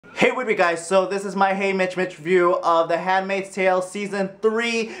Hey with me guys, so this is my Hey Mitch review of The Handmaid's Tale Season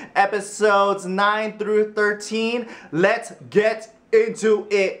 3 episodes 9 through 13. Let's get into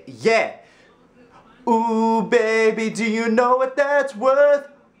it, yeah! Ooh baby, do you know what that's worth?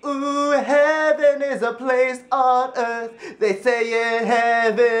 Ooh, heaven is a place on earth. They say in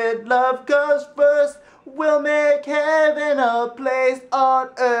heaven love comes first. We'll make heaven a place on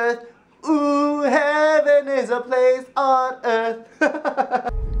earth. Ooh, heaven is a place on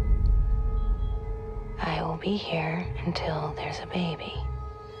earth. I will be here until there's a baby.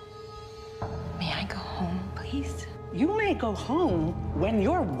 May I go home, please? You may go home when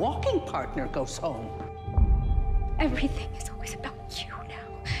your walking partner goes home. Everything is always about you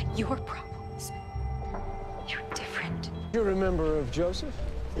now. Your problems. You're different. You're a member of Joseph?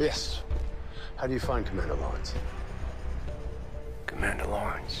 Yes. How do you find Commander Lawrence? Commander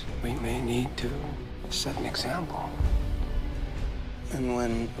Lawrence, we may need to set an example. And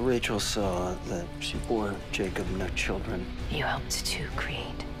when Rachel saw that she bore Jacob no children, You helped to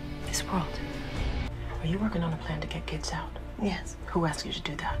create this world. Are you working on a plan to get kids out? Yes. Who asked you to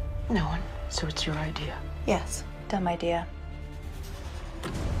do that? No one. So it's your idea? Yes. Dumb idea.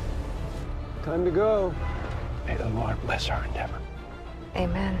 Time to go. May the Lord bless our endeavor.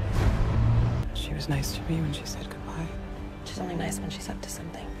 Amen. She was nice to me when she said goodbye. She's only nice when she's up to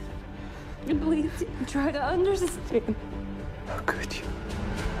something. Please try to understand. How could you?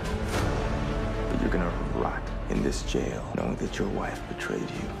 But you're gonna rot in this jail knowing that your wife betrayed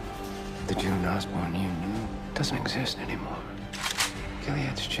you. The June Osborne you knew doesn't exist anymore.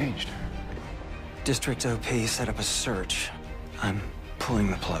 Gilead's changed her. District OP set up a search. I'm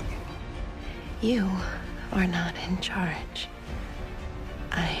pulling the plug. You are not in charge.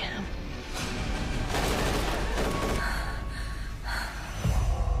 I am.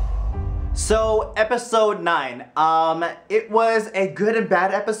 So, episode 9. It was a good and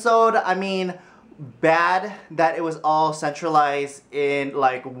bad episode. I mean, bad that it was all centralized in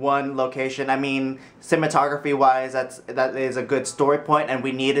like one location. I mean, cinematography wise, that is a good story point, and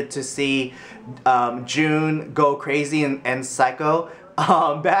we needed to see June go crazy and psycho.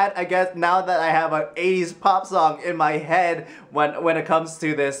 Bad, I guess, now that I have an 80s pop song in my head when it comes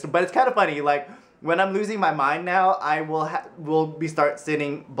to this. But it's kind of funny, like when I'm losing my mind now, I will start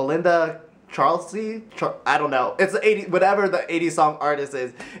singing Belinda Charlesy, I don't know. It's the 80s, whatever the 80s song artist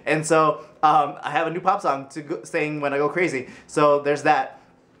is. And so I have a new pop song to sing when I go crazy. So there's that.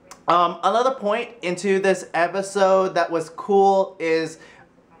 Another point into this episode that was cool is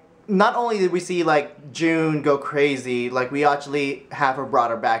not only did we see like June go crazy, like we actually have her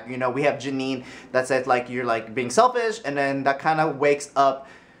brought her back. You know, we have Janine that says like you're like being selfish, and then that kind of wakes up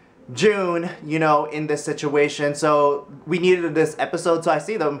June, you know, in this situation. So we needed this episode, so I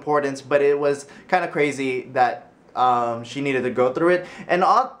see the importance, but it was kind of crazy that she needed to go through it. And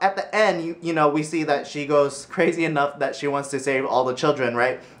at the end, you know, we see that she goes crazy enough that she wants to save all the children,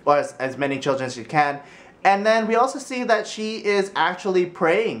 right? Or as many children as she can. And then we also see that she is actually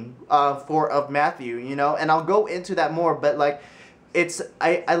praying of Matthew, you know, and I'll go into that more, but like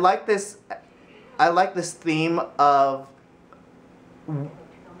I like this theme of,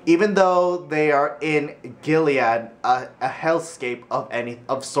 even though they are in Gilead, a hellscape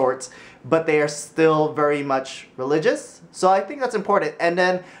of sorts, but they are still very much religious. So I think that's important. And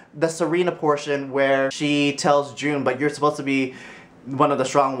then the Serena portion where she tells June, but you're supposed to be one of the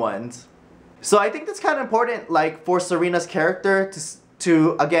strong ones. So I think that's kind of important, like for Serena's character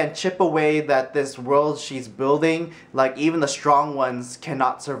to again chip away that this world she's building, like even the strong ones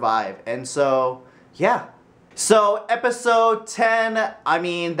cannot survive. And so, yeah. So episode 10, I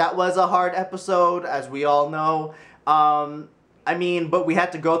mean, that was a hard episode, as we all know. I mean, but we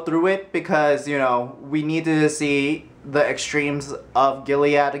had to go through it because, you know, we needed to see the extremes of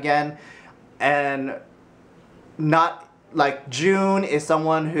Gilead again. And not, like, June is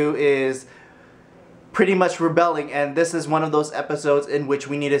someone who is pretty much rebelling, and this is one of those episodes in which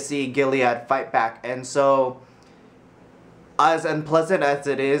we need to see Gilead fight back. And so, as unpleasant as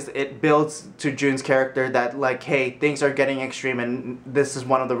it is, it builds to June's character that like, hey, things are getting extreme, and this is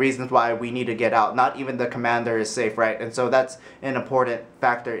one of the reasons why we need to get out. Not even the commander is safe, right? And so that's an important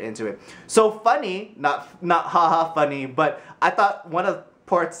factor into it. So funny, not haha funny, but I thought one of the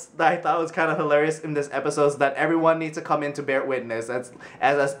parts that I thought was kind of hilarious in this episode is that everyone needs to come in to bear witness.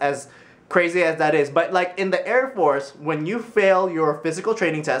 As crazy as that is. But like in the Air Force, when you fail your physical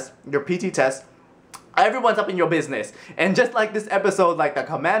training test, your PT test, everyone's up in your business. And just like this episode, like the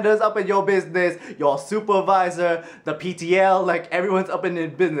commander's up in your business, your supervisor, the PTL, like everyone's up in their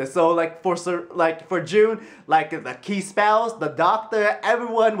business. So like for June, like the key spouse, the doctor,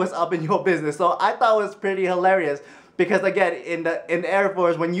 everyone was up in your business. So I thought it was pretty hilarious because again, in the Air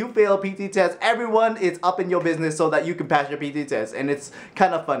Force, when you fail a PT test, everyone is up in your business so that you can pass your PT test, and it's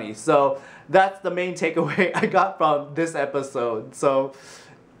kind of funny. So that's the main takeaway I got from this episode. So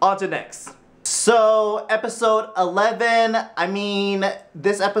on to next. So episode 11, I mean,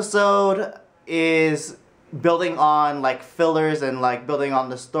 this episode is building on like fillers and like building on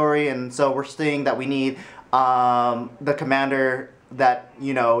the story, and so we're seeing that we need the commander that,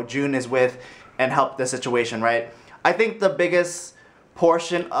 you know, June is with and help the situation, right? I think the biggest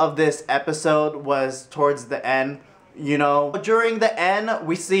portion of this episode was towards the end. You know, during the end,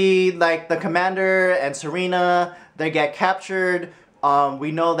 we see like the commander and Serena, they get captured.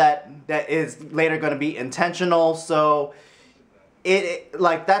 We know that that is later going to be intentional, so it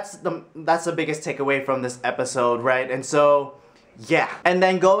like that's the biggest takeaway from this episode, right? And so yeah, and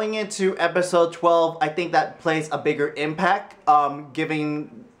then going into episode 12, I think that plays a bigger impact,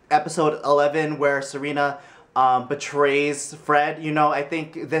 giving episode 11 where Serena betrays Fred. You know, I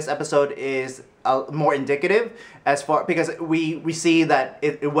think this episode is more indicative as far, because we see that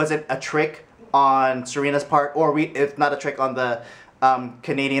it wasn't a trick on Serena's part, or it's not a trick on the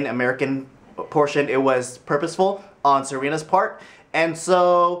Canadian American portion. It was purposeful on Serena's part. And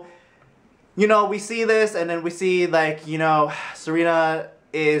so, you know, we see this, and then we see like, you know, Serena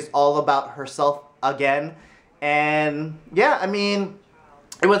is all about herself again. And yeah, I mean,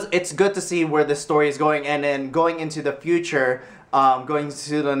 it's good to see where this story is going, and then going into the future, going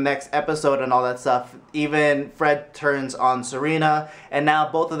to the next episode and all that stuff, even Fred turns on Serena, and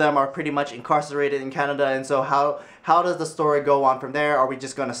now both of them are pretty much incarcerated in Canada. And so how does the story go on from there? Are we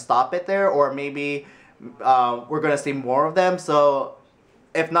just going to stop it there, or maybe we're going to see more of them? So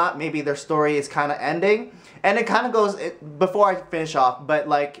if not, maybe their story is kind of ending. And it kind of goes, before I finish off, but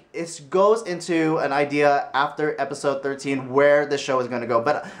like it goes into an idea after episode 13 where the show is going to go.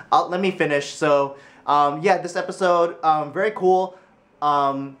 But let me finish. So yeah, this episode, very cool.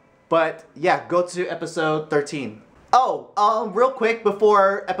 But yeah, go to episode 13. Oh, real quick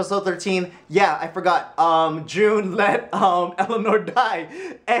before episode 13, yeah, I forgot. June let Eleanor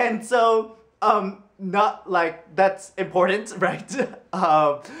die. And so not like that's important, right?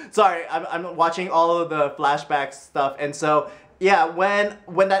 Sorry, I'm watching all of the flashback stuff, and so yeah, when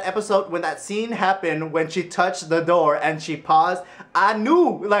that scene happened, when she touched the door and she paused, I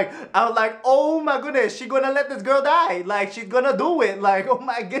knew, like, I was like, oh my goodness, she's gonna let this girl die, like she's gonna do it, like, oh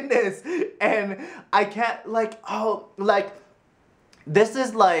my goodness. And I can't, like, oh, like, this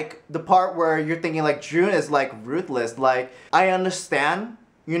is like the part where you're thinking like June is like ruthless. Like, I understand,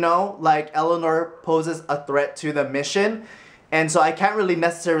 you know, like Eleanor poses a threat to the mission, and so I can't really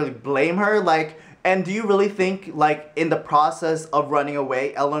necessarily blame her. Like, and do you really think like in the process of running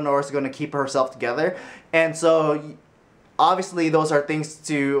away, Eleanor is going to keep herself together? And so obviously those are things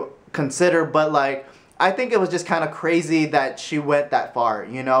to consider, but like I think it was just kind of crazy that she went that far,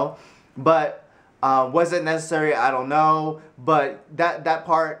 you know? But was it necessary? I don't know. But that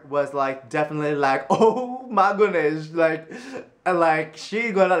part was like definitely like, oh my goodness, like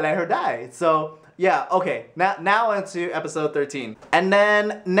she gonna let her die. So yeah, okay, now into episode 13. And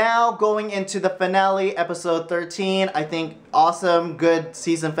then now going into the finale, episode 13, I think awesome, good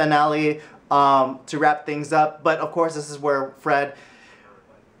season finale to wrap things up. But of course, this is where Fred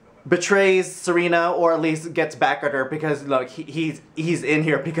betrays Serena, or at least gets back at her, because look, he's in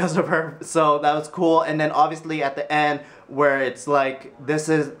here because of her. So that was cool. And then obviously at the end, where it's like this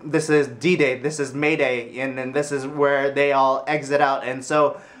is D-Day, this is Mayday, and then this is where they all exit out. And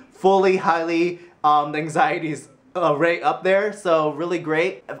so fully, highly, the anxiety's right up there. So really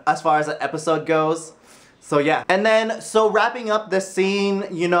great as far as the episode goes. So yeah, and then so wrapping up this scene,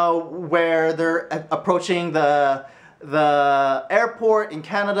 you know, where they're approaching the airport in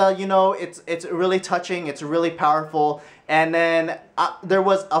Canada, you know, it's really touching, it's really powerful. And then there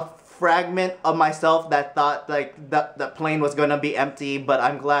was a fragment of myself that thought like the plane was gonna be empty, but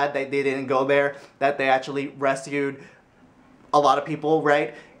I'm glad that they didn't go there, that they actually rescued a lot of people,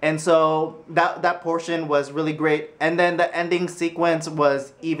 right? And so that portion was really great. And then the ending sequence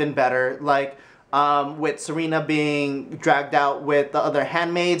was even better, like with Serena being dragged out with the other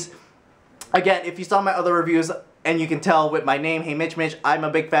handmaids. Again, if you saw my other reviews, and you can tell with my name, hey Mitch, I'm a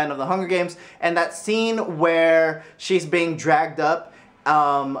big fan of the Hunger Games. And that scene where she's being dragged up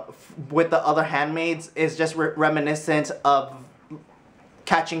with the other handmaids is just reminiscent of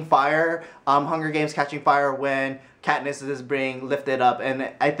Catching Fire, Hunger Games Catching Fire, when Katniss is being lifted up.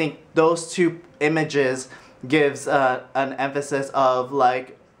 And I think those two images gives an emphasis of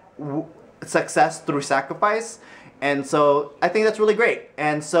like success through sacrifice. And so I think that's really great.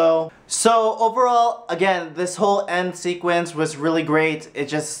 And so overall, again, this whole end sequence was really great.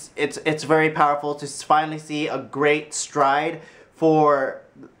 It's very powerful to finally see a great stride for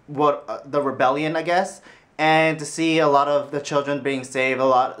the rebellion, I guess, and to see a lot of the children being saved,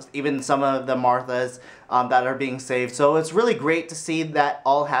 even some of the Marthas that are being saved. So it's really great to see that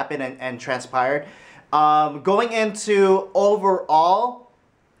all happen and transpired. Going into overall,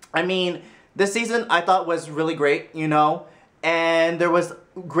 I mean, this season I thought was really great, you know, and there was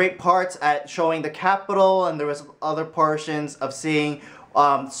great parts at showing the capital, and there was other portions of seeing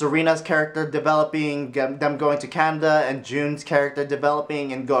Serena's character developing, them going to Canada, and June's character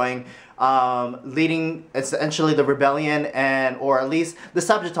developing and going, leading essentially the rebellion, or at least the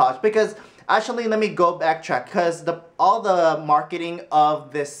sabotage. Because actually, let me go backtrack, because all the marketing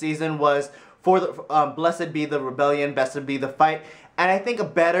of this season was for the blessed be the rebellion, blessed be the fight, and I think a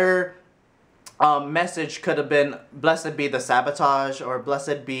better message could have been blessed be the sabotage, or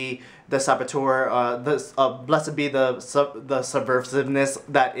blessed be the saboteur, blessed be the subversiveness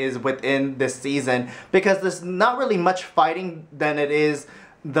that is within this season, because there's not really much fighting than it is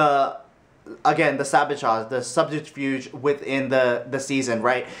the sabotage, the subterfuge within the season,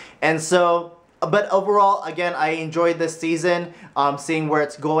 right? And so, but overall, again, I enjoyed this season, seeing where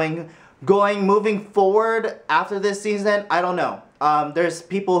it's going moving forward after this season. I don't know. There's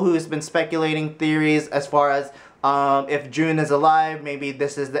people who's been speculating theories as far as if June is alive, maybe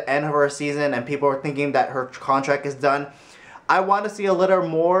this is the end of her season, and people are thinking that her contract is done. I want to see a little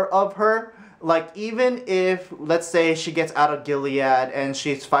more of her. Like, even if, let's say, she gets out of Gilead and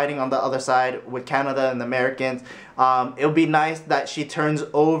she's fighting on the other side with Canada and the Americans, it would be nice that she turns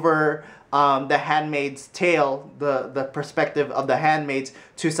over the Handmaid's Tale, the perspective of the Handmaids,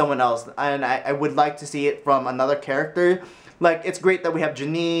 to someone else. And I would like to see it from another character. Like, it's great that we have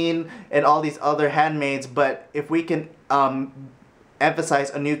Janine and all these other handmaids, but if we can emphasize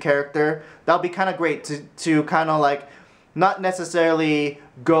a new character, that'll be kind of great to kind of like not necessarily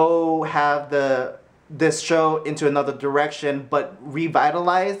go have this show into another direction, but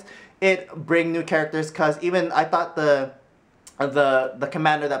revitalize it, bring new characters. Because even I thought the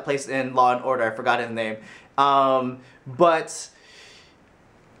commander that plays in Law and Order, I forgot his name, but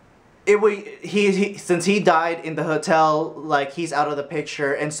since he died in the hotel, like, he's out of the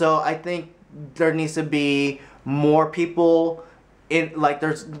picture, and so I think there needs to be more people in, like,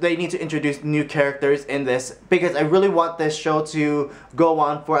 they need to introduce new characters in this, because I really want this show to go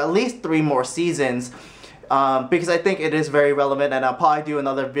on for at least 3 more seasons, because I think it is very relevant, and I'll probably do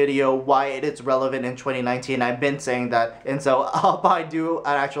another video why it is relevant in 2019. I've been saying that, and so I'll probably do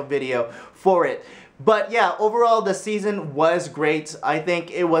an actual video for it. But yeah, overall the season was great. I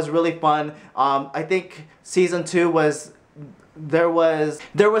think it was really fun. I think season 2 was, there was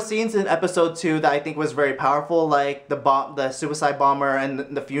scenes in episode 2 that I think was very powerful, like the suicide bomber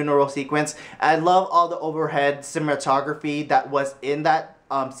and the funeral sequence. I love all the overhead cinematography that was in that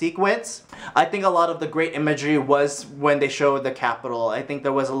sequence. I think a lot of the great imagery was when they showed the Capitol. I think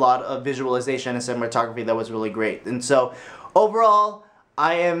there was a lot of visualization and cinematography that was really great. And so overall,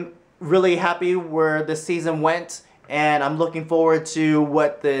 I am really happy where this season went, and I'm looking forward to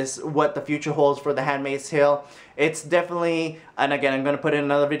what the future holds for The Handmaid's Tale. It's definitely, and again, I'm going to put in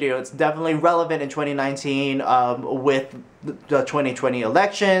another video, it's definitely relevant in 2019 with the 2020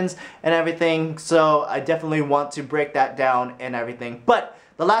 elections and everything, so I definitely want to break that down and everything. But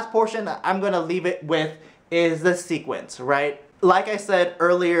the last portion that I'm going to leave it with is the sequence, right? Like I said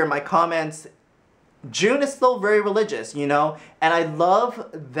earlier in my comments, June is still very religious, you know, and I love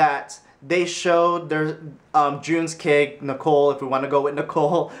that they showed their June's kid, Nicole, if we want to go with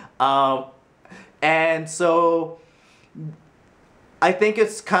Nicole, and so I think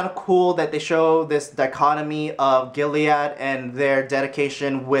it's kind of cool that they show this dichotomy of Gilead and their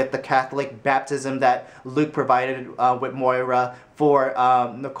dedication with the Catholic baptism that Luke provided with Moira for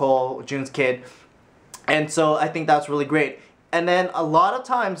Nicole, June's kid, and so I think that's really great. And then a lot of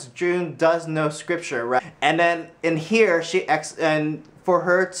times June does know scripture, right? And then in here, and for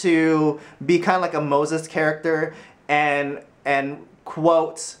her to be kind of like a Moses character and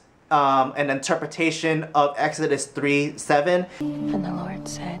quote an interpretation of Exodus 3:7. And the Lord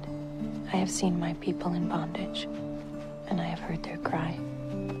said, I have seen my people in bondage, and I have heard their cry.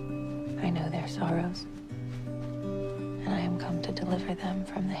 I know their sorrows, and I am come to deliver them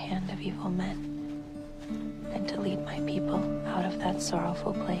from the hand of evil men, and to lead my people out of that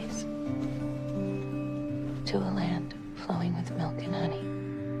sorrowful place to a land flowing with milk and honey.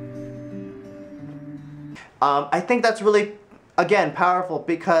 I think that's really, again, powerful,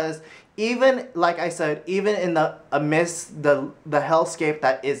 because even like I said, even in the amidst the hellscape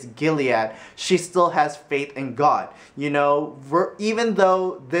that is Gilead, she still has faith in God. You know, even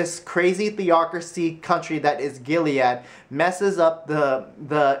though this crazy theocracy country that is Gilead messes up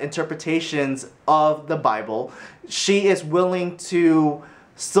the interpretations of the Bible, she is willing to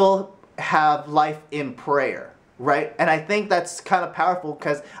still have life in prayer, right? And I think that's kind of powerful,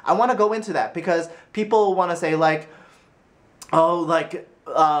 because I want to go into that, because people want to say like, oh, like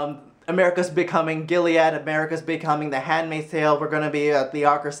America's becoming Gilead, America's becoming the Handmaid's Tale, we're going to be a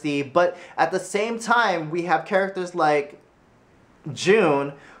theocracy. But at the same time, we have characters like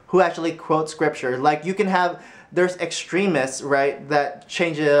June who actually quote scripture. Like, you can have, there's extremists, right, that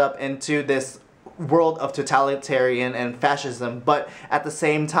change it up into this world of totalitarian and fascism, but at the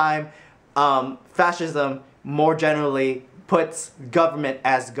same time, fascism more generally puts government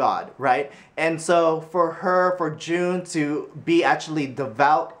as God, right? And so for June to be actually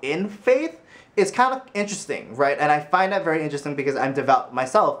devout in faith is kind of interesting, right? And I find that very interesting because I'm devout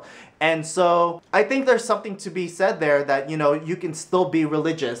myself. And so I think there's something to be said there, that, you know, you can still be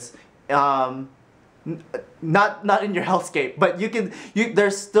religious, not in your hellscape, but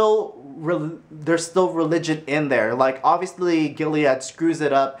there's still religion in there. Like, obviously Gilead screws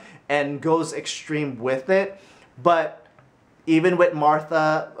it up and goes extreme with it, but even with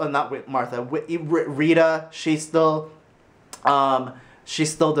with Rita, she's still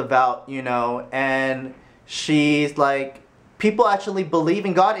devout, you know, and she's like, people actually believe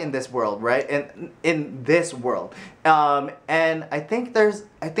in God in this world, right? And in this world, and I think there's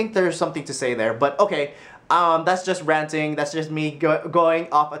something to say there. But okay, that's just ranting. That's just me going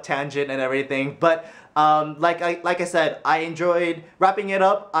off a tangent and everything. But like I said, I enjoyed wrapping it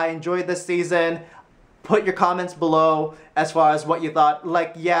up. I enjoyed this season. Put your comments below as far as what you thought.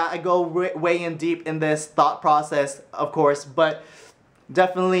 Like, yeah, I go way in deep in this thought process, of course, but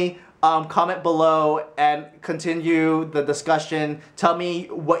definitely comment below and continue the discussion. Tell me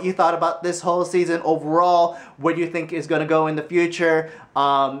what you thought about this whole season overall. What do you think is going to go in the future?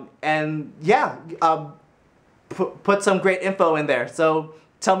 And yeah, put some great info in there. So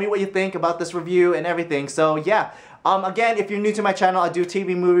tell me what you think about this review and everything. So yeah. Again, if you're new to my channel, I do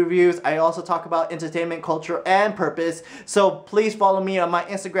TV movie reviews. I also talk about entertainment, culture, and purpose. So please follow me on my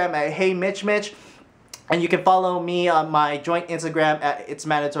Instagram at HeyMitchMitch. And you can follow me on my joint Instagram at It's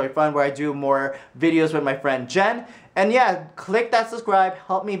Mandatory Fun, where I do more videos with my friend Jen. And yeah, click that subscribe,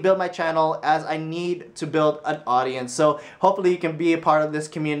 help me build my channel, as I need to build an audience. So hopefully you can be a part of this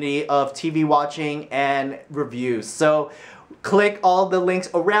community of TV watching and reviews. So click all the links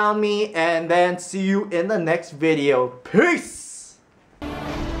around me, and then see you in the next video. Peace!